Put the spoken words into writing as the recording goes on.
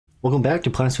Welcome back to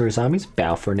Plants vs Zombies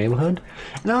Battle for Neighborhood.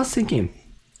 And I was thinking,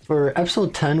 for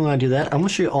episode 10 when I do that, I'm gonna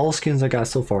show you all the skins I got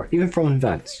so far, even from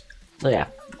events. So yeah,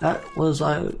 that's what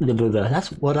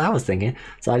I was thinking.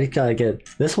 So I just gotta get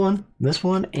this one,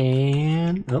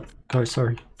 and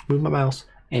sorry, move my mouse,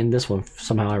 and this one.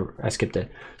 Somehow I skipped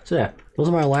it. So yeah, those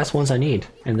are my last ones I need,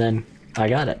 and then I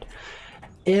got it.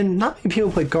 And not many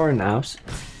people play Garden Ops,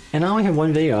 and I only have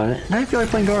one video on it, and I feel like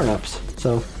playing Garden Ops,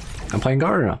 so I'm playing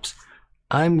Garden Ops.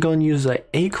 I'm going to use an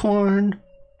acorn,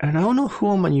 and I don't know who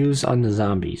I'm going to use on the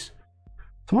zombies.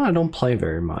 Someone I don't play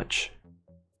very much.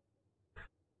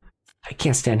 I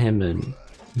can't stand him, and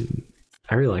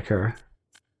I really like her.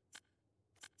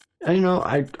 And you know,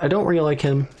 I don't really like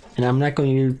him, and I'm not going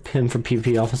to use him for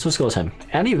PvP offense, so let's go with him.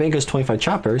 Andy Vega's 25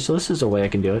 chopper, so this is a way I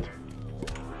can do it.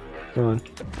 Come on.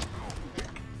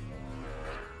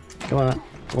 Come on.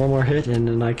 One more hit, and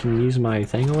then I can use my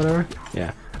thing or whatever.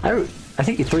 Yeah. I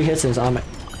think 3 hits is on my...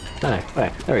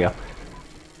 Okay, there we go.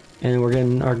 And we're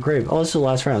getting our grave. Oh, this is the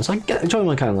last round, so I joined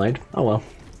one kind of late. Oh well.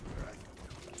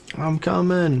 I'm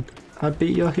coming. I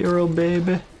beat your hero,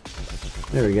 baby.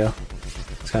 There we go.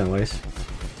 It's kind of nice.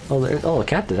 Oh, the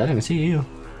captain. I didn't even see you.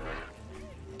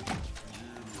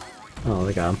 Oh,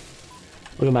 they got him.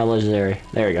 Look at my legendary.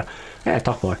 There we go. Yeah,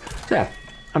 talk more. So yeah,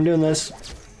 I'm doing this.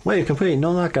 Wait, complete.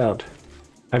 No knockout.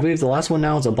 I believe the last one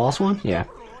now is a boss one. Yeah.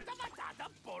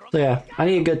 So yeah, I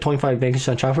need a good 25 Vanquish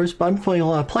choppers, but I'm playing a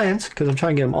lot of plants because I'm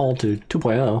trying to get them all to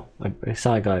 2.0. I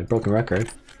sound like a broken record.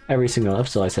 Every single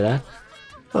episode I say that.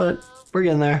 But we're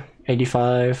getting there.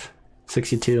 85,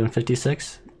 62, and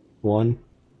 56. 1.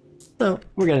 So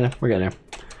we're getting there. We're getting there.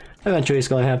 Eventually it's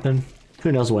going to happen.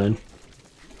 Who knows when.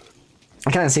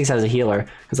 I kind of think as a healer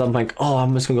because I'm like, oh,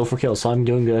 I'm just going to go for kills, so I'm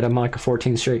doing good. I'm like a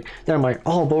 14 streak. Then I'm like,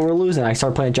 oh, but we're losing. I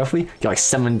start playing Jeffrey, get like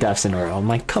 7 deaths in a row. I'm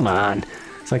like, come on.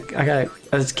 It's like, I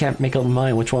just can't make up my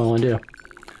mind which one I want to do.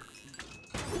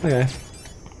 Okay.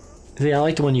 See, I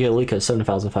like the one you get Lika at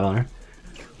 7,500.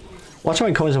 Watch how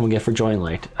many coins I'm gonna get for joining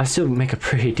late. I still make a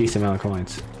pretty decent amount of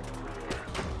coins.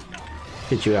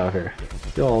 Get you out of here.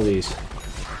 Do all these.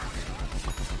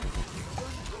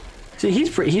 See,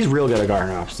 he's real good at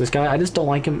Garden Ops. This guy, I just don't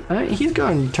like him. He's good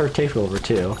on Turf Takeover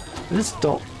too. I just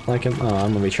don't like him. Oh,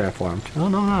 I'm gonna be trap farmed. Oh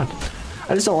no, I'm not.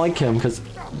 I just don't like him because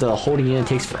the holding in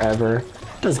takes forever.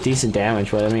 Does decent damage,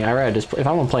 but I mean, I rather just if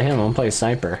I'm gonna play him, I'm gonna play a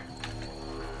sniper.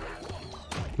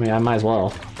 I mean, I might as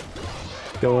well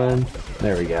go in.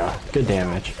 There we go. Good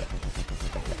damage.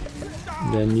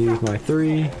 Then use my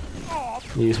 3.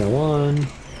 Use my 1.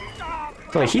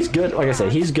 So like he's good. Like I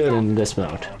said, he's good in this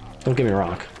mode. Don't get me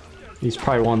wrong. He's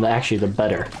probably one of the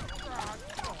better.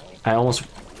 I almost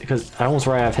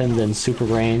rather have him than Super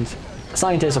Brains.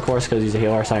 Scientist, of course, because he's a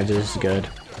healer. Scientist is good.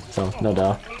 So no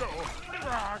doubt.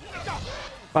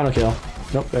 Final kill.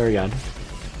 Nope, very good.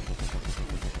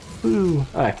 Ooh.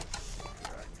 Alright.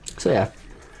 So yeah.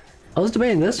 I was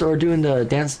debating this or doing the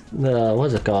dance, what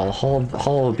is it called? Hall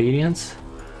of Obedience?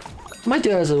 I might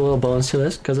do it as a little bonus to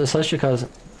this, especially because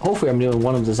hopefully I'm doing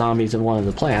one of the zombies and one of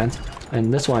the plants,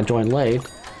 and this one I joined late,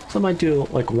 so I might do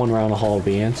like 1 round of Hall of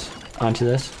Obedience onto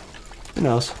this. Who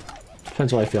knows?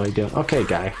 Depends what I feel like doing. Okay,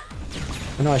 guy.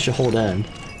 I know I should hold in.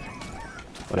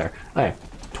 Whatever. Alright.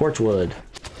 Torchwood.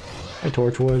 Hi,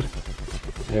 Torchwood.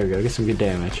 There we go, get some good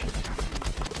damage.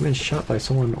 I've been shot by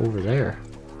someone over there.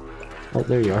 Oh,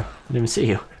 there you are. I didn't even see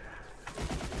you.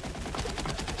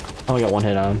 I only got 1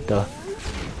 hit on him, duh.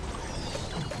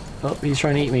 Oh, he's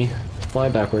trying to eat me. Fly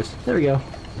backwards. There we go.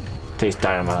 Taste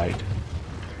dynamite.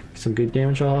 Get some good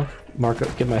damage off. Mark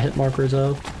up, get my hit markers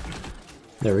up.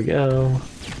 There we go.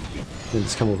 Then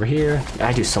just come over here.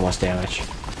 I do so much damage.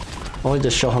 Only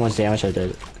to show how much damage I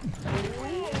did.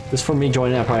 Just for me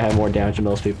joining, I probably have more damage than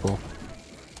most people.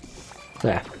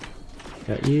 Yeah.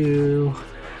 Got you.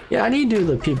 Yeah, I need to do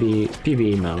the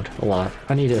PvE mode a lot.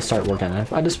 I need to start working on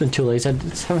that. I've just been too lazy. I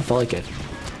just haven't felt like it.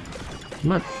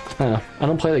 I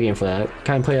don't play the game for that. I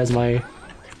kind of play as my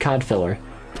COD filler.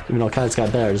 Even though COD's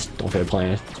got better, I just don't feel like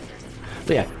playing it.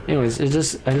 But yeah, anyways,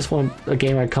 I just want a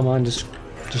game I'd come on just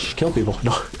kill people.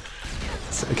 No.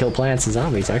 Kill plants and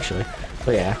zombies, actually.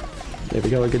 But yeah. There we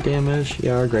go, good damage.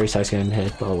 Yeah, our grave site's getting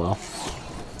hit, but oh well.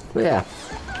 But yeah.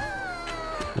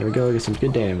 There we go, get some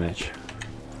good damage.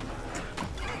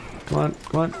 Come on,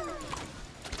 come on.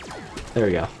 There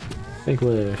we go. Make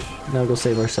wish. Now go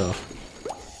save ourselves.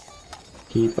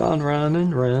 Keep on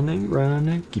running, running,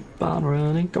 running. Keep on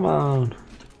running. Come on.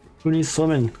 Who needs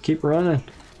swimming? Keep running.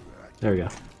 There we go.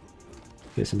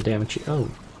 Get some damage. Oh,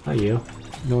 hi you.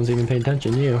 No one's even paying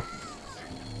attention. You.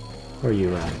 Where are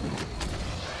you at?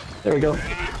 There we go.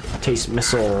 Taste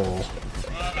missile.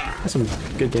 That's some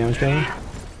good damage going.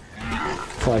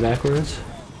 Fly backwards.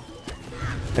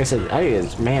 Like I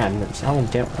said, man, it's how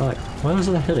damn. Like, why was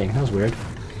that hitting? That was weird.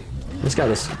 This guy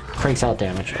just cranks out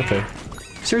damage. Okay.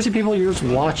 Seriously, people, you're just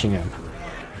watching him.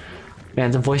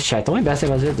 Man, the voice chat. The only bad thing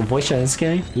about it, the voice chat in this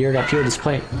game, you got people just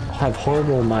have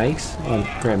horrible mics. Well,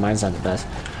 great, mine's not the best.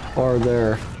 Or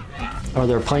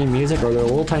they're playing music, or they're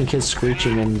little tiny kids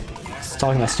screeching and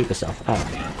talking about stupid stuff. I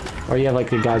don't know. Or you have like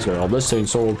the guys going, "Oh, listening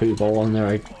soul people," and they're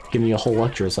like giving you a whole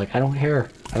lecture. It's like, I don't care.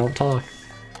 I don't talk.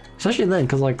 Especially then,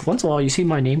 because like once in a while you see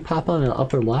my name pop up in the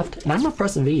upper left, and I'm not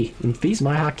pressing V, and V's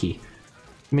my hotkey.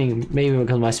 I mean, maybe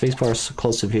because my spacebar is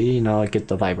close to V, you know, I get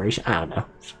the vibration. I don't know.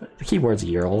 The keyboard's a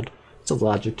year old. It's a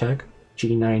Logitech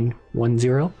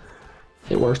G910.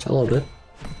 It works. I love it.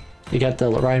 You got the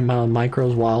right amount of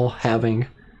micros while having.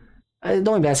 The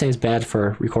only bad thing is bad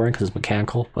for recording because it's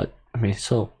mechanical, but I mean,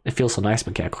 so it feels so nice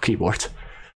mechanical keyboards.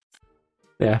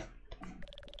 Yeah.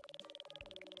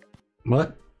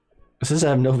 What? Does this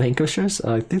have no vanquishers?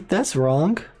 I think that's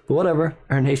wrong. But whatever.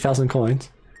 Earn 8,000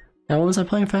 coins. Now, what was I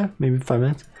playing for? Maybe 5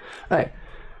 minutes? Alright.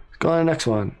 Let's go on to the next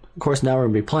one. Of course, now we're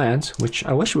gonna be plants, which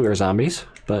I wish we were zombies,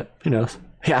 but who knows.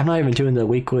 Yeah, I'm not even doing the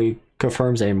weekly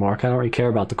confirms anymore. I don't really care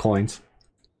about the coins.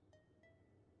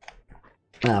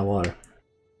 Ah, water.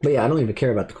 But yeah, I don't even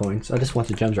care about the coins. I just want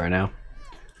the gems right now.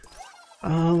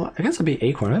 I guess I'll be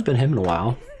Acorn. I haven't been him in a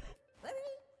while.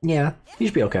 Yeah, he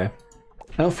should be okay.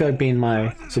 I don't feel like being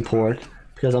my support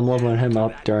because I'm leveling him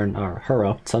up during, or her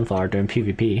up, Sunflower, during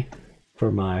PvP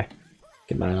for my,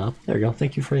 get mine up. There we go.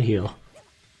 Thank you for the heal.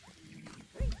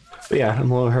 But yeah, I'm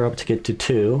leveling her up to get to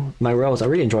 2. My Rose, I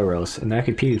really enjoy Rose, and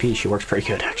actually PvP she works pretty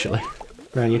good actually.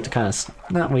 Right, you have to kind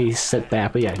of, not really sit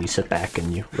back, but yeah, you sit back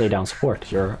and you lay down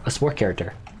support. You're a support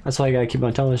character. That's why I gotta keep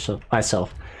on telling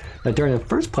myself. But during the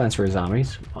first Plants vs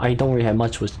Zombies, I don't really have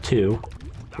much with 2,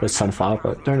 with Sunflower,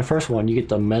 but during the first one, you get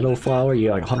the Metal Flower, you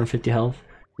get like 150 health.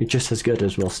 You're just as good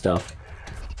as real stuff.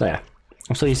 So yeah,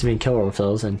 I'm so used to being killer with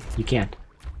those, and you can't.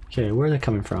 Okay, where are they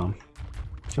coming from?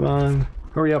 Come on,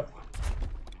 hurry up.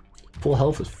 Full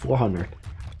health is 400.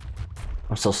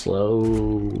 I'm so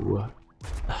slow.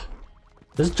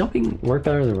 Does jumping work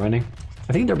better than running?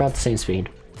 I think they're about the same speed.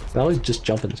 I always just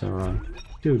jump into a run.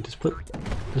 Dude, just put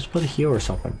a heal or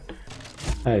something.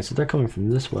 Alright, so they're coming from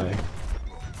this way.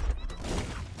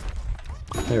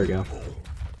 There we go.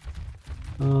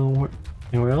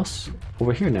 Anywhere else?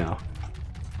 Over here now.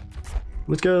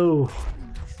 Let's go!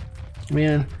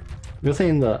 Man, good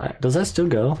thing does that still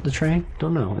go, the train?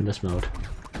 Don't know in this mode.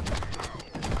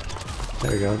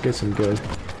 There we go, get some good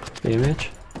damage.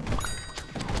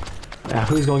 Ah,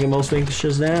 who's gonna get most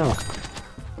vanquishes now?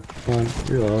 Come on,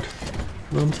 reload.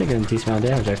 Well, I'm taking a decent amount of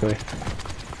damage actually.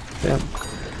 Yep.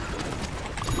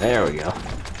 There we go.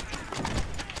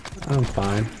 I'm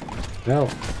fine. No.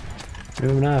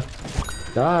 Moving up.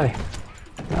 Die.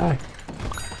 Die.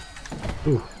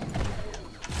 Ooh.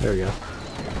 There we go.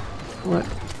 What?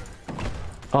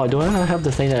 Oh, do I not have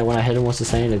the thing that when I hit him wants to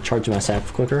say to charge my sap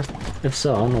quicker? If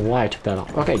so, I don't know why I took that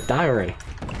off. Okay, die already.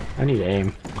 I need to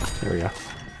aim. There we go.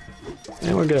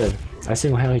 And we're good. I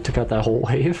see how he took out that whole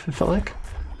wave, it felt like.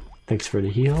 Thanks for the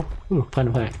heal. Ooh, plant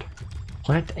a plant.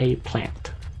 Plant a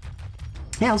plant.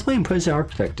 Yeah, I was playing Prison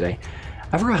Architect today.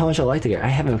 I forgot how much I liked the game. I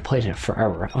haven't played it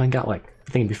forever. I only got like,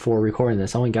 I think before recording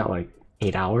this, I only got like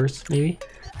 8 hours, maybe?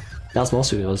 That was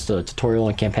most of it, was the tutorial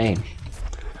and campaign.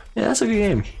 Yeah, that's a good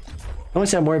game. The only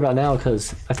thing I'm worried about now,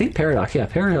 because I think Paradox, yeah,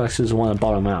 Paradox is the one that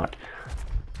bought them out.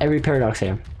 Every Paradox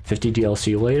game, 50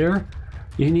 DLC later,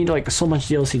 you need like so much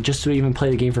DLC just to even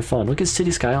play the game for fun. Look at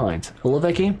City Skylines. I love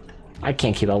that game. I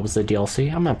can't keep up with the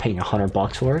DLC. I'm not paying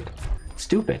 $100 for it.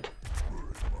 Stupid.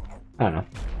 I don't know.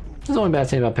 That's the only bad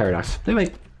thing about Paradox. They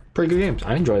make pretty good games.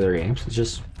 I enjoy their games. It's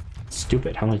just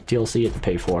stupid how much DLC you have to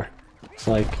pay for. It's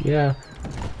like, yeah.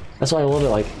 That's why I love it.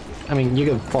 Like, I mean, you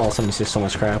can follow 76 so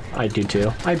much crap. I do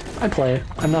too. I play it.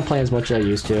 I'm not playing as much as I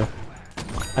used to.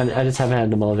 I just haven't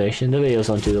had the motivation. The videos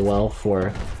don't do well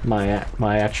for my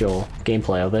actual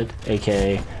gameplay of it,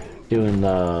 aka doing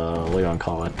the, what do you want to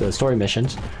call it, the story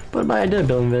missions. But I did a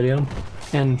building video,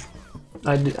 and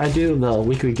I do the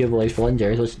weekly giveaways for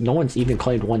legendaries, which no one's even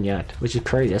claimed one yet, which is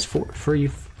crazy. That's free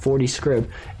 40 script,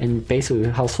 and basically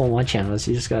how small my channel is,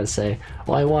 you just gotta say,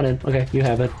 well, I want it, okay, you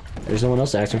have it. There's no one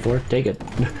else asking for it, take it.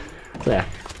 So yeah,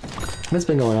 that's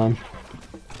been going on.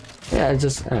 Yeah, it's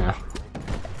just, I don't know.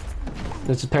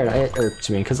 It's a paradox. It irks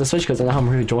me, especially because I know I'm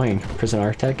really enjoying Prison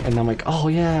Architect, and I'm like, oh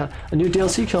yeah, a new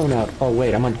DLC coming out. Oh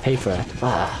wait, I'm going to pay for it.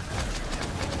 Ah.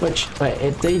 Which,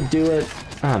 if they do it,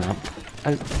 I don't know.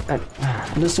 I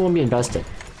just want to be invested.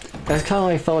 That's kind of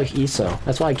like I felt like ESO.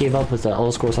 That's why I gave up with the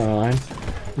Elder Scrolls Online.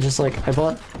 It's just like, I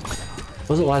bought, what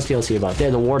was the last DLC about? Yeah,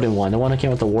 the Warden one. The one that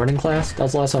came with the Warden class. That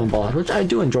was the last time I bought, which I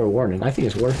do enjoy Warden. I think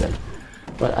it's worth it.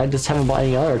 But I just haven't bought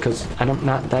any other because I'm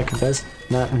not that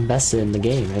invested in the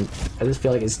game, and I just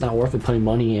feel like it's not worth it putting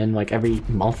money in like every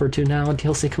month or two now when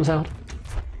DLC comes out.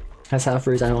 That's half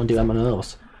the reason I don't do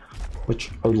MMOs.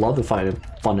 Which I would love to find a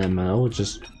fun MMO,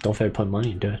 just don't feel like putting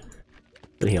money into it.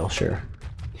 But heal, sure.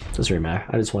 Doesn't really matter.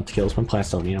 I just want the kills, my plants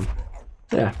don't need them.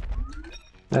 Yeah.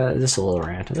 Just a little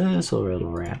rant. Just a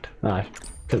little rant. I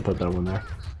could have put that one there.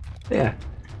 Yeah.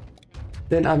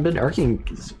 Then I've been arcing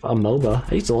a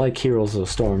MOBA. I used to like Heroes of the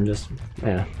Storm, just,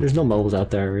 yeah. There's no MOBAs out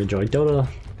there I really enjoy. Dota,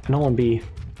 I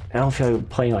don't feel like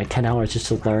playing like 10 hours just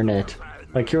to learn it.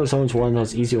 Like Heroes of the Storm is one of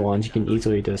those easy ones, you can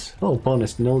easily just, oh,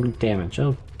 bonus, no damage,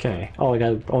 okay. Oh, I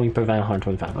got only prevent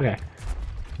 125, okay.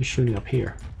 He's shooting up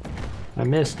here. I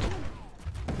missed.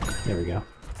 There we go.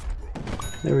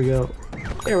 There we go.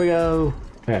 There we go!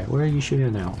 Okay, where are you shooting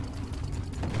at now?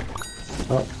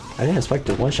 Oh, I didn't expect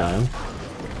to one-shot him.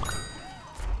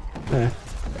 Okay.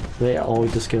 They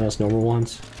always just give us normal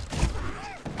ones.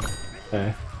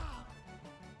 Okay.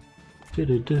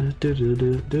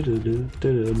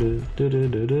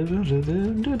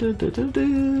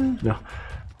 No.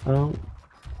 Oh,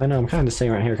 I know, I'm kind of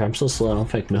staying right here because I'm so slow, I'm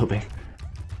fake noobing.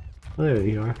 There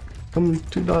you are. Come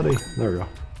to body. There we go.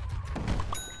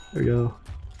 There we go.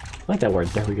 I like that word,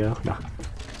 there we go. No.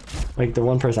 Like the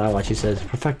one person I watch, he says,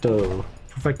 Perfecto.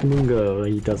 Perfectamungo.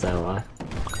 He does that a lot.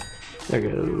 There we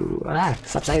go. Ah,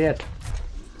 stop saying it!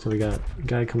 So we got a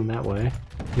guy coming that way.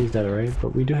 He's dead, right?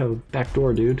 But we do have a back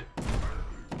door, dude.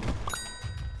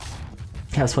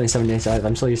 Yeah, it's 27 days out.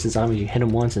 I'm so used to zombies. You hit them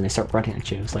once and they start running at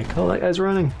you. It's like, oh, that guy's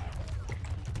running.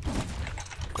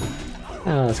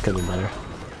 Oh, that's could be better.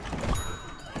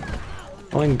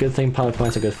 Only good thing power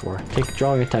points are good for.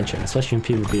 Drawing attention, especially in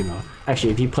PvP mode.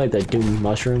 Actually, if you played the Doom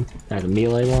Mushroom, the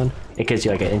melee one, it gives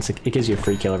you like it gives you a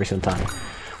free kill every single time.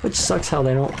 Which sucks how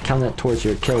they don't count that towards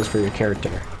your kills for your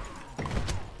character.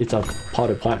 It's a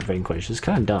potted plant vanquish. It's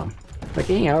kind of dumb.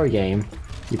 Like any hour game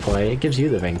you play, it gives you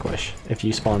the vanquish if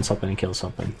you spawn something and kill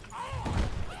something.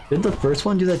 Did the first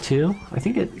one do that too? I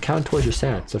think it counted towards your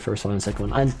stats, the first one and the second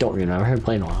one. I don't remember. I haven't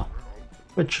played in a while.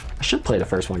 Which, I should play the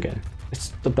first one again. It's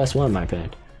the best one in my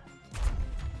opinion.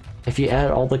 If you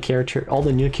add all the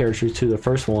new characters to the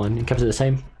first one and kept it the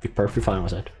same, you'd be perfectly fine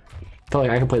with it. I felt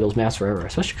like I could play those maps forever,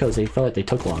 especially because they felt like they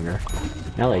took longer.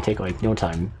 Now they take like no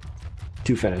time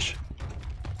to finish.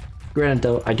 Granted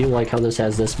though, I do like how this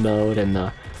has this mode and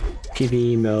the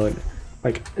PvE mode.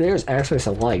 Like, there's aspects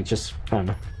I like, just, I don't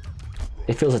know.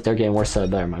 It feels like they're getting more set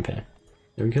better in my opinion.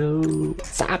 There we go.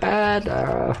 Stop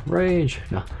it! Rage!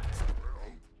 No.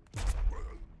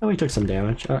 Oh, we took some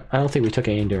damage. I don't think we took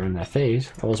any during that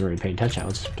phase. I wasn't really paying attention, I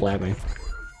was just blabbing.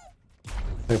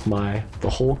 Like the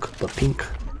Hulk, the pink,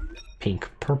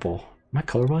 purple. Am I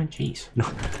colorblind? Jeez. No.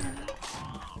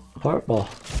 Purple.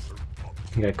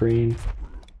 You got green.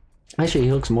 Actually,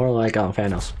 he looks more like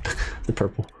Thanos. The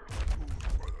purple.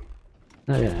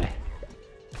 Oh, yeah.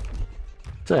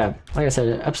 So yeah, like I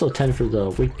said, episode 10 for the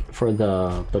week,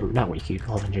 not wiki,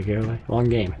 long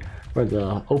game, for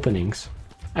the openings.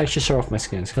 I should show off my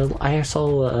skins because I saw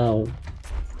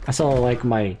like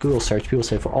my Google search, people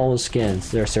say for all the skins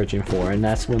they're searching for, and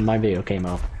that's when my video came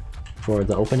up for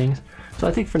the openings. So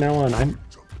I think for now on,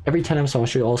 every 10 episodes I'll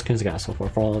show you all the skins I got so far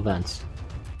for all events.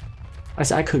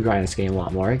 I could grind this game a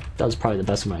lot more. That was probably the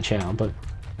best of my channel, but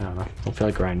I don't know. Don't feel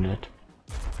like grinding it.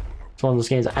 It's one of those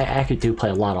games I actually do play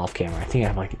a lot off camera. I think I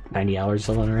have like 90 hours or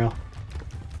something in a row.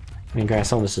 I mean, guys,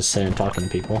 some of us just sitting and talking to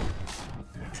people.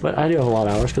 But I do have a lot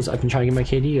of hours because I've been trying to get my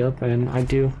KD up, and I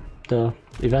do the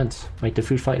events, like the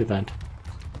food fight event.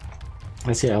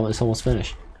 I see it's almost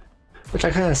finished. Which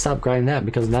I kind of stopped grinding that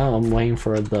because now I'm waiting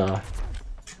for the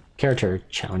character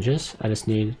challenges. I just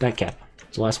need that cap.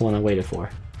 It's the last one I waited for.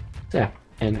 So yeah,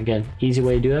 and again, easy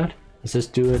way to do that is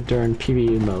just do it during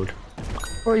PvE mode.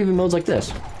 Or even modes like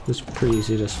this. It's pretty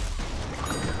easy to just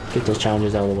get those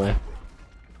challenges out of the way.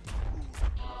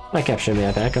 My cap shouldn't be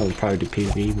that bad. I can probably do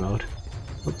PvE mode.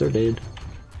 What they did.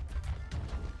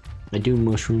 I do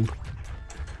mushroom.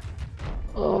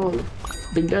 Oh,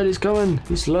 Big Daddy's coming.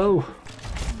 He's slow.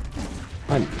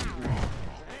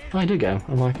 I did go.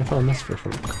 I'm like, I thought I missed for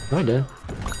no, I did.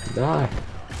 Die.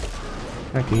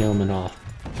 Back the helmet off.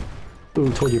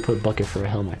 Who told you to put a bucket for a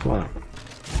helmet? Come on.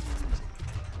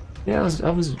 Yeah, I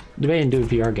was debating to do a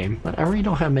VR game, but I really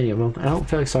don't have many of them. I don't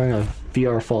feel like starting a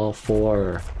VR Fallout 4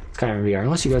 or Skyrim VR,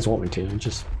 unless you guys want me to.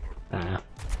 Just, I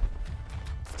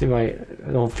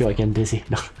don't feel like I'm busy.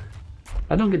 No.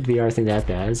 I don't get the VR thing that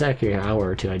bad. It's actually an hour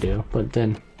or two I do, but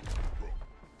then,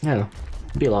 I don't know.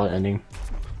 It'd be a lot of editing.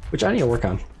 Which I need to work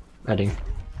on. Editing.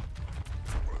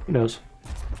 Who knows?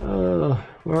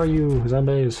 Where are you,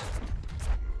 zombies?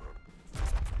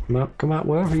 Come out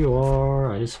wherever you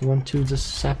are. I just want to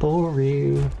just sap over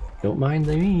you. Don't mind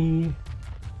me.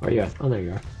 Where are you at? Oh, there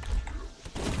you are.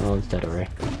 Oh, it's dead already.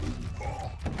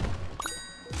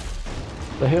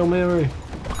 The Hail Mary!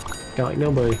 Got like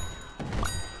nobody.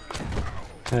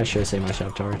 I should have saved my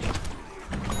shop charge.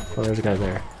 Oh, there's a guy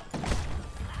there.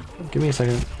 Give me a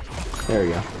second. There we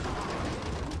go.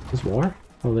 There's more?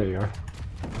 Oh, there you are.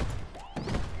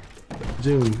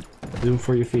 Zoom. Zoom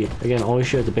for your feet. Again, always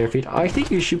shoot at the bare feet. I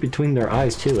think you shoot between their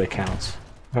eyes too, it counts.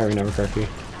 If I remember correctly.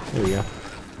 There we go.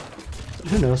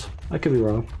 Who knows? I could be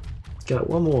wrong. Got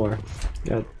one more.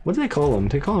 Got, what do they call them?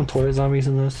 Do they call them toy zombies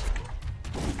in this?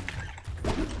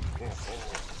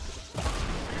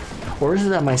 Or is it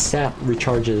that my sap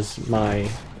recharges my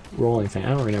rolling thing? I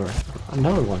don't remember.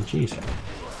 Another one, jeez.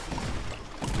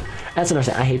 That's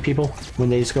another thing. I hate people when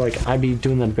they just go like, I'd be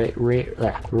doing the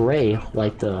ray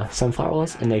like the sunflower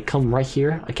was, and they come right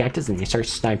here, a cactus, and they start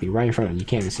sniping right in front of you. You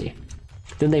can't even see.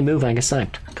 Then they move and I get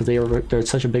sniped because they're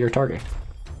such a bigger target.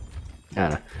 I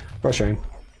don't know. Frustrating. I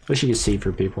wish you could see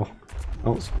for people. I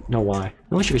don't know why.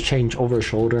 I wish you could change over the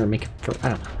shoulder and make it for, I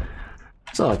don't know.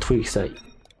 There's a lot of tweaks that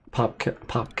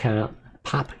PopCap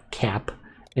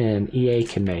and EA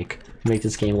can make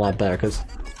this game a lot better, because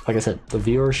like I said, the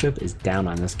viewership is down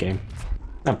on this game.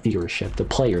 Not viewership, the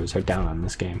players are down on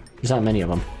this game. There's not many of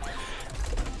them.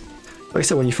 Like I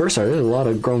said, when you first started, there's a lot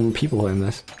of grown people in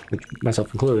this, which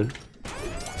myself included.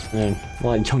 And a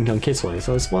lot of young kids play,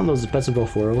 so it's one of those best of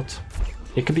both worlds.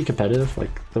 It could be competitive,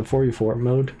 like the 4v4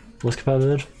 mode was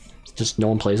competitive, just no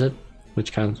one plays it,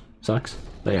 which kind of sucks,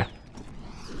 but yeah.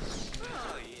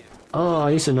 Oh,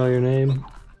 I used to know your name.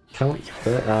 I don't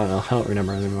know, I don't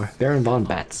remember anymore. Baron Von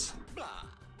Bats.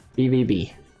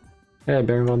 BVB. Yeah,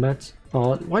 Baron Von Bats.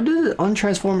 Oh, why did it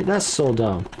untransform me? That's so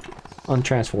dumb.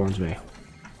 Untransforms me.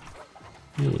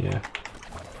 Yeah.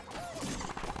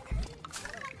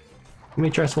 Let me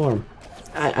transform.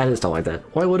 I just don't like that.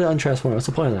 Why would it untransform? What's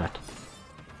the point of that?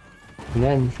 And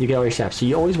then you get all your sap. So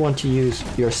you always want to use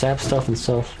your sap stuff and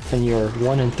stuff in your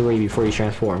 1 and 3 before you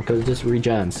transform, because it just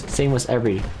regens. Same with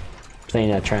every thing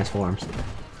that transforms. I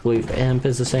believe Imp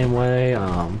is the same way.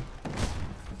 Oh,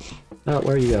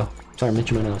 where you go? Sorry, I'm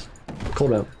itching my nose.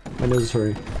 Cold up. My nose is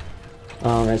hurting.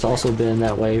 It's also been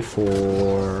that way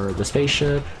for the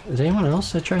spaceship. Is anyone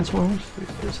else that transforms?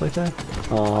 Just like that?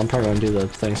 Oh, I'm probably gonna do the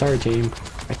thing. Sorry, team.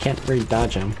 I can't really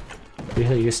dodge him. You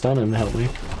can stun him to help me.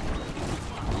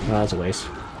 Oh, that's a waste.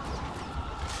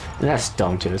 And that's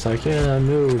dumb too. It's like, yeah,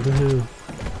 move. Woohoo.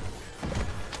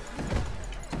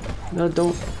 No,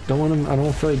 don't want him. I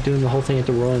don't feel like doing the whole thing at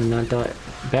the run and not die.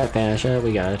 Bat Vanish.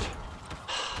 We got it.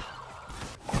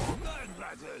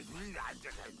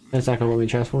 It's not gonna let me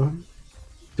transform.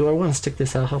 Do I want to stick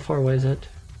this out? How far away is it?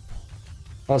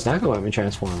 Oh, it's not gonna let me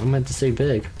transform. I meant to say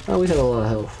big. Oh, we have a lot of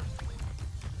health.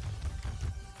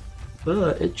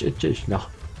 No.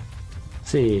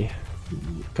 See.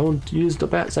 Don't use the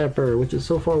bat zapper, which is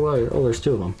so far away. Oh, there's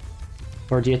 2 of them.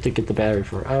 Or do you have to get the battery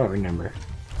for it? I don't remember.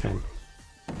 Okay.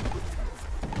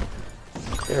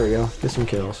 There we go. Get some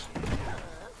kills.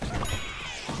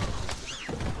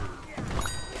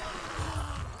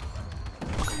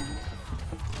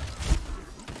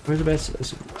 Where's the best?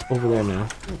 It's over there now.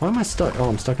 Why am I stuck? Oh,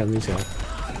 I'm stuck on these guys.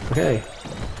 Okay.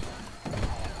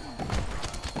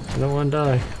 I don't want to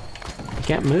die. I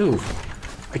can't move.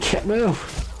 I can't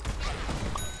move.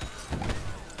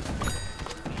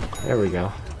 There we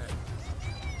go.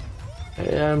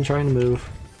 Yeah, I'm trying to move.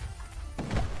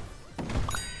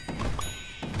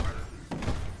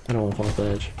 I don't want to fall off the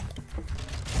edge.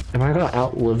 Am I gonna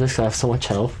outlive this? I have so much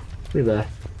health. Look at that.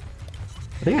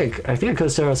 I think I could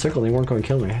have started a circle and they weren't going to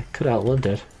kill me. I could have outlived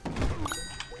it.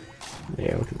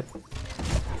 Yeah, look at that.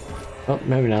 Oh,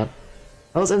 maybe not.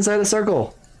 I was inside the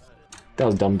circle! That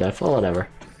was dumb death. Oh, whatever.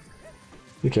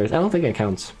 Who cares? I don't think it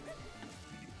counts.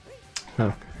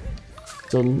 Oh.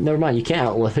 So, never mind. You can't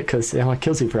outlive it because it only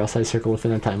kills you for outside circle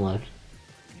within a time left.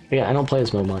 But yeah, I don't play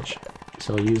this mode much.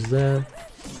 So, use that.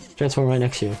 Transform right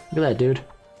next to you. Look at that, dude.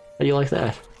 How do you like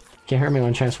that? Can't hurt me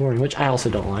when transforming, which I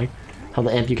also don't like. How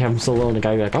the imp you come so low and the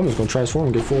guy be like, I'm just gonna transform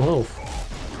and get full health.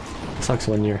 It sucks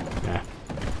when you're, yeah.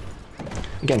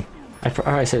 Again,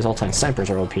 I say this all the time, snipers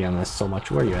are OP on this so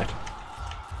much. Where are you at?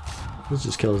 Let's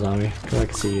just kill a zombie, because I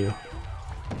can see you.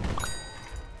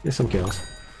 Get some kills.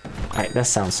 Alright, that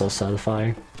sounds so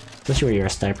satisfying. Especially when you're a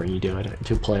sniper and you do it,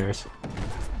 2 players.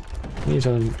 He's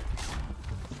on.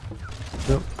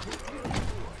 Nope.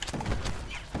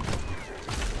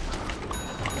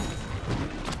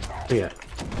 Yeah.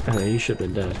 Oh, you should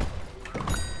have been dead.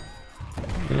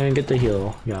 And get the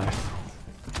heal guy.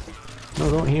 No,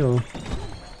 don't heal him.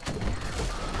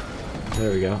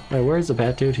 There we go. Alright, where's the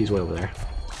bat dude? He's way over there.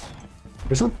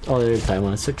 There's no there's time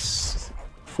limit.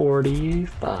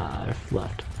 6:45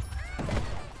 left.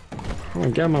 Come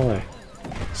on, get out of my way.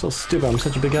 So stupid, I'm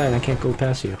such a big guy and I can't go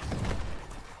past you.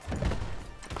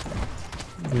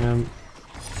 Yeah.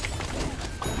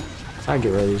 I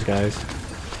get rid of these guys.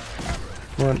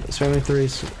 Come on, spam me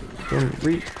threes.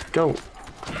 Go.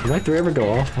 Did my three ever go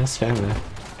off? I'll spam it.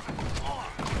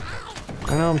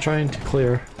 I know I'm trying to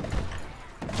clear.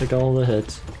 Take all the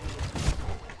hits.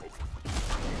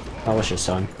 I wish it's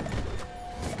done.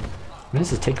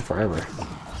 This is taking forever.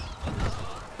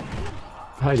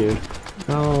 Hi, dude.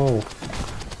 No.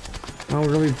 No, we're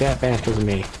really bad because of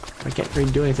me. I can't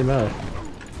really do anything about it.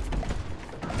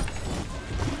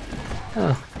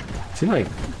 Oh. Seems like,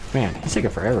 man, he's taking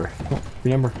forever. Oh,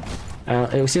 remember?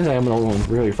 It seems like I'm the only one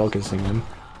really focusing him.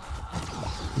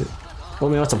 Well, I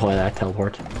mean, what's the point of that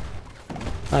teleport?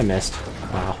 I missed.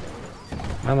 Wow.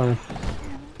 Come on.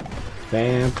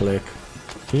 Bam, click.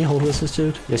 Can you hold this,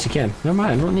 dude? Yes, you can. Never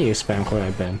mind, I don't need a spam click,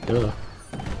 I've been. Duh.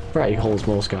 Right, he holds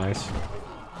most guys.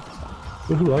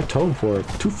 Woohoo, I told for it.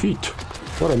 2 feet.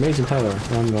 What an amazing tower.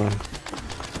 I'm going.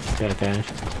 Bad advantage.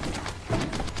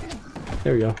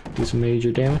 There we go. Do some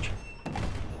major damage.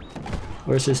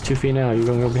 Where's this 2 feet now? You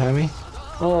gonna go behind me?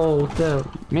 Oh, that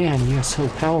man, you're so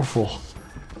powerful.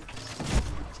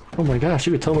 Oh my gosh,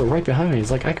 you could teleport right behind me.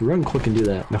 It's like I could run quick and do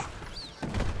that. No.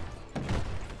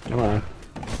 Come on.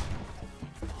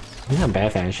 He's not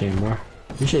bad finish anymore.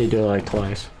 Usually you do it like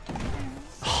twice.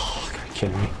 Oh, are you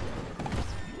kidding me?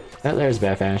 That there's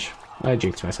bad finish. I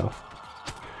jinxed myself.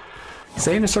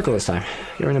 Stay in a circle this time.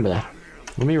 You remember that.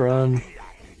 Let me run.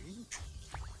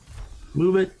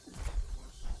 Move it.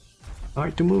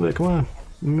 Alright, to move it. Come on.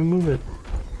 Let me move it.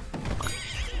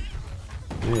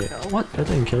 Yeah, what? That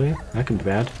didn't kill you? That could be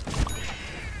bad.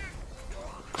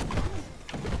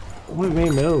 What made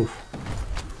me move?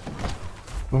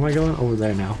 Where am I going? Over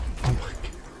there now. Oh my god.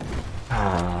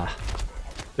 Ah.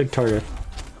 Big target.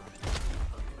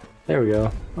 There we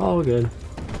go. All good.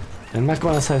 I'm not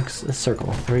going outside the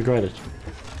circle. I regret it.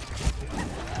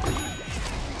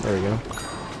 There we go.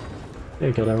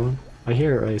 There, killed everyone. I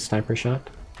hear a sniper shot.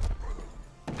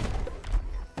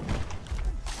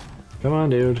 Come on,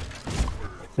 dude.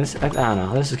 This, I don't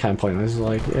know, this is kind of pointless. This is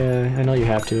like, yeah, I know you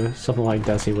have to. Something like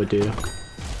Dusty would do.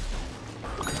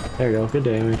 There you go, good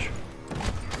damage.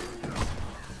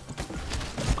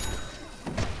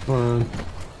 Come on.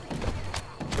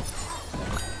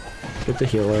 Get the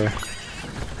healer.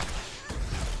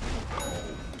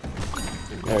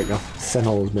 There we go.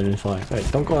 Sentinel's been in fire.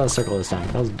 Wait, don't go out of the circle this time.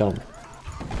 That was dumb.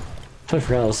 Totally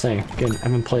forgot what I was saying. Again, I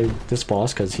haven't played this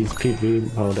boss because he's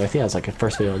PvP mode. I think that was like the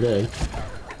first video I did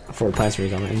for the Plants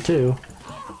vs. Zombies. And 2,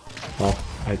 well,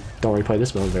 I don't really play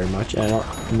this mode very much, and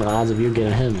the odds of you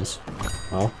getting him is,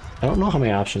 well, I don't know how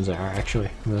many options there are actually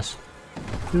in this.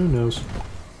 Who knows?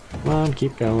 Come on,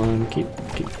 keep going, keep.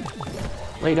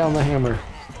 Lay down the hammer.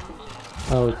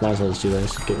 Oh, might as well just do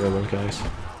this. Get rid of those guys.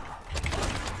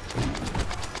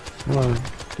 Come on, do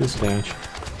this damage.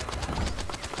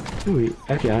 Ooh,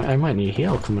 actually, I might need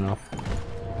heal coming up.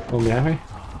 One behind me?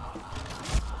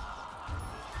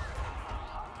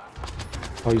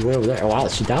 Oh, he's way over there. Oh, wow,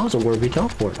 see, that was a worthy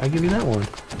teleport. I give you that one.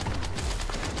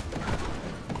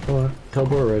 Come on,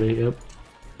 teleport already. Yep.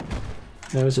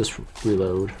 Now let's just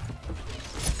reload.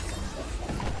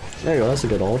 There you go. That's a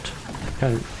good ult.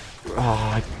 Kind of.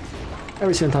 Ah,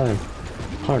 every single time.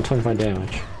 125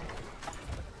 damage.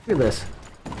 Look at this.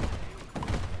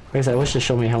 Like I said, I wish to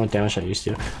show me how much damage I used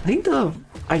to. I think I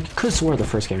could have swore the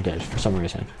first game did for some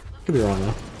reason. Could be wrong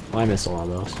though. Well, I missed a lot of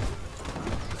those.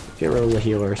 Get rid of the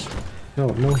healers. No,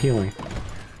 no healing.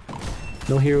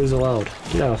 No heroes allowed.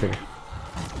 Get out of here.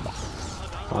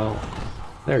 Wow.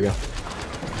 There we go.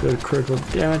 Good critical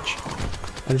damage.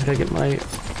 I just gotta get my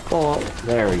ball.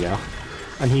 There we go.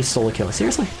 And he stole a kill.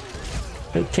 Seriously?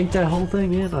 I take that whole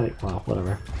thing in? Like, wow,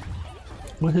 whatever.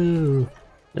 Woohoo!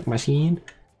 Like my scene.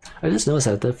 I just noticed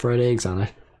that the fried eggs on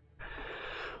it.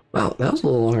 Wow, that was a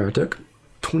little longer. It took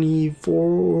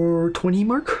 24:20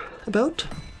 mark, about.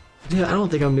 Yeah, I don't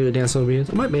think I'm gonna do a dance videos.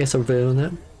 I might make some video on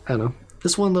that. I don't know.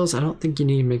 This one of those, I don't think you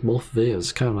need to make both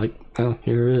videos. Kind of like, oh,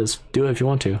 here it is. Do it if you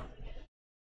want to. I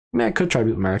mean, I could try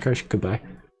to America. Goodbye.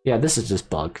 Yeah, this is just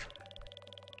bug.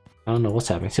 I don't know what's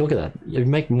happening. See, look at that. You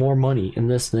make more money in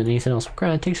this than anything else.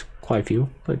 Granted, it takes quite a few,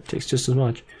 but it takes just as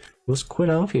much. Let's quit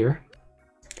out of here.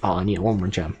 Oh, I need one more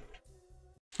gem.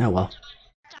 Oh well.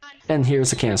 And here's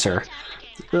the cancer.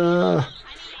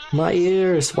 My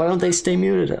ears. Why don't they stay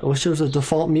muted? I wish there was a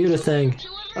default mute thing.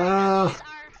 Your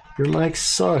mics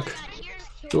suck.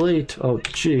 Delete. Oh,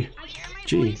 gee.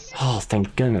 Gee. Oh,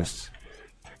 thank goodness.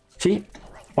 See?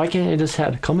 Why can't I just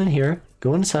have to come in here,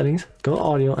 go into settings, go to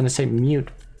audio, and then say mute.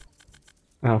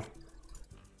 Oh.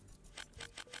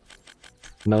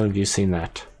 None of you seen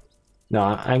that. No,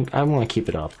 I want to keep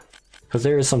it up. Because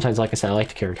there is sometimes, like I said, I like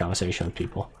to carry conversation with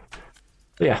people.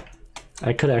 But yeah,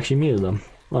 I could actually mute them.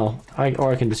 Well, I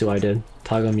can just do what I did.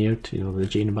 Toggle mute, you know, the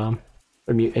gene bomb.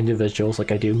 Or mute individuals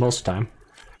like I do most of the time.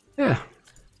 Yeah.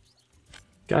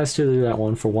 Guys, to do that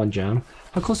one for 1 gem.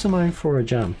 How close am I for a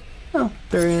gem? Oh,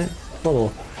 very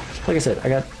little. Like I said,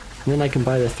 then I can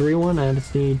buy the 3 one, I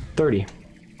just need 30.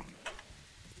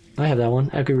 I have that one.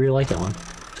 I could really like that one.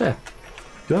 So yeah.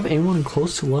 Do I have anyone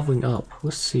close to leveling up?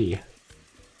 Let's see.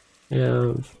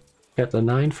 Yeah, got the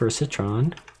 9 for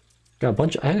Citron. Got a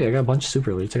bunch. I got a bunch of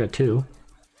super elites. I got 2.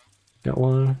 Got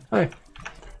 1. Alright.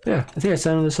 Yeah, I think I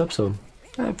said on this episode.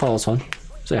 I thought it was fun.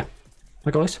 So yeah,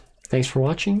 like always, thanks for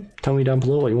watching. Tell me down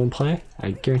below what you want to play.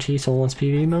 I guarantee someone wants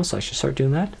PvE mode, so I should start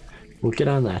doing that. We'll get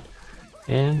on that.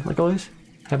 And like always,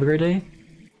 have a great day.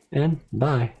 And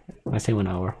bye. I say 1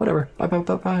 hour. Whatever.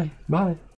 Bye.